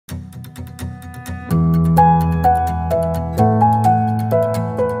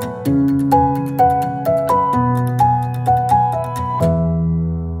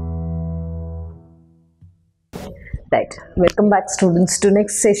back, students, to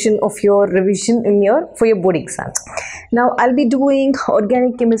next session of your revision for your board exams. Now I'll be doing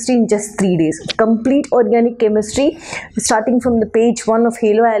organic chemistry in just 3 days. Complete organic chemistry starting from the page 1 of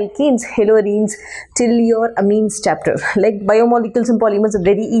haloalkenes, haloarenes till your amines chapter. Like biomolecules and polymers are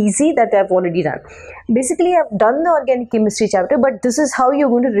very easy, that I've already done. Basically I've done the organic chemistry chapter, but this is how you're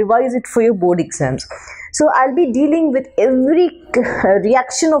going to revise it for your board exams. So I'll be dealing with every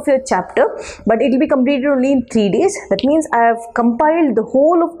reaction of your chapter, but it will be completed only in 3 days. That means I have compiled the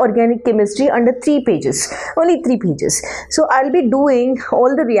whole of organic chemistry under 3 pages, only 3 pages. So I'll be doing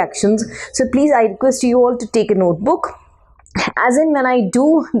all the reactions. So please, I request you all to take a notebook. As in, when I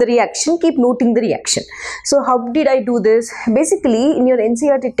do the reaction, keep noting the reaction. So how did I do this? Basically, in your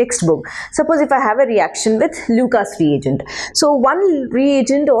NCERT textbook, suppose if I have a reaction with Lucas reagent. So one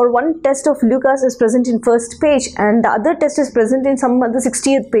reagent or one test of Lucas is present in first page and the other test is present in some other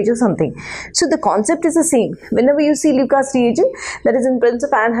 60th page or something. So the concept is the same. Whenever you see Lucas reagent, that is in presence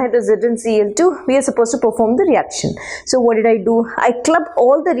of anhydrous ZnCl2, we are supposed to perform the reaction. So what did I do? I clubbed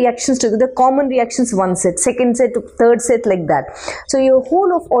all the reactions together, common reactions, one set, second set, third set, like that. So your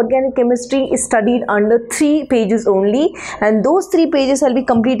whole of organic chemistry is studied under 3 pages only, and those 3 pages I'll be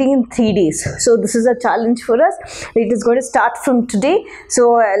completing in 3 days. So this is a challenge for us. It is going to start from today.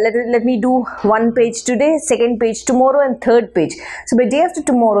 So let me do 1 page today, 2nd page tomorrow, and 3rd page. So by day after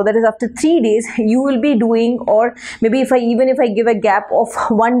tomorrow, that is after 3 days, you will be doing, or maybe even if I give a gap of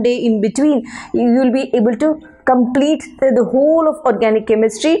 1 day in between, you will be able to complete the whole of organic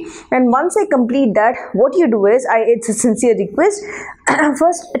chemistry. And once I complete that, what you do is, it's a sincere request,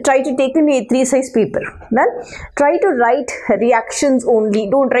 first try to take an A3 size paper, then try to write reactions only,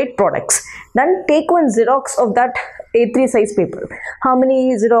 don't write products. Then take one Xerox of that A3 size paper. How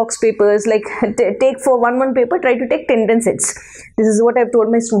many Xerox papers? Like take for one paper, try to take 10 sets. This is what I've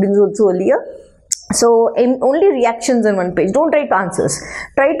told my students also earlier. So only reactions in 1 page, don't write answers.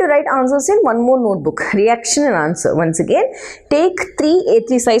 Try to write answers in 1 more notebook, reaction and answer. Once again, take 3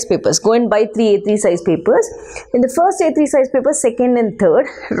 A3 size papers, go and buy 3 A3 size papers. In the first A3 size paper, 2nd and 3rd,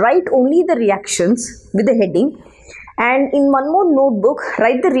 write only the reactions with the heading. And in 1 more notebook,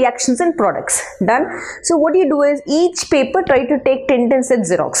 write the reactions and products. Done. So what you do is, each paper try to take 10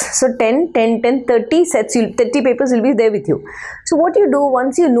 sets Xerox. So 10, 30 sets, 30 papers will be there with you. So what you do,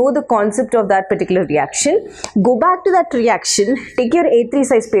 once you know the concept of that particular reaction, go back to that reaction, take your A3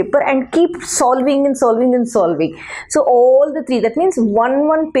 size paper and keep solving and solving and solving. So all the 3, that means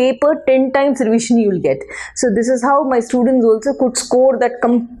one paper, 10 times revision you will get. So this is how my students also could score that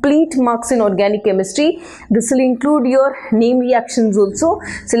complete marks in organic chemistry. This will include your name reactions also.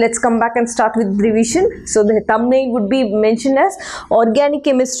 So let's come back and start with revision. So the thumbnail would be mentioned as organic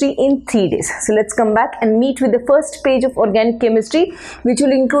chemistry in 3 days. So let's come back and meet with the first page of organic chemistry, which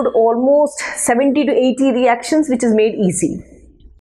will include almost 70 to 80 reactions, which is made easy.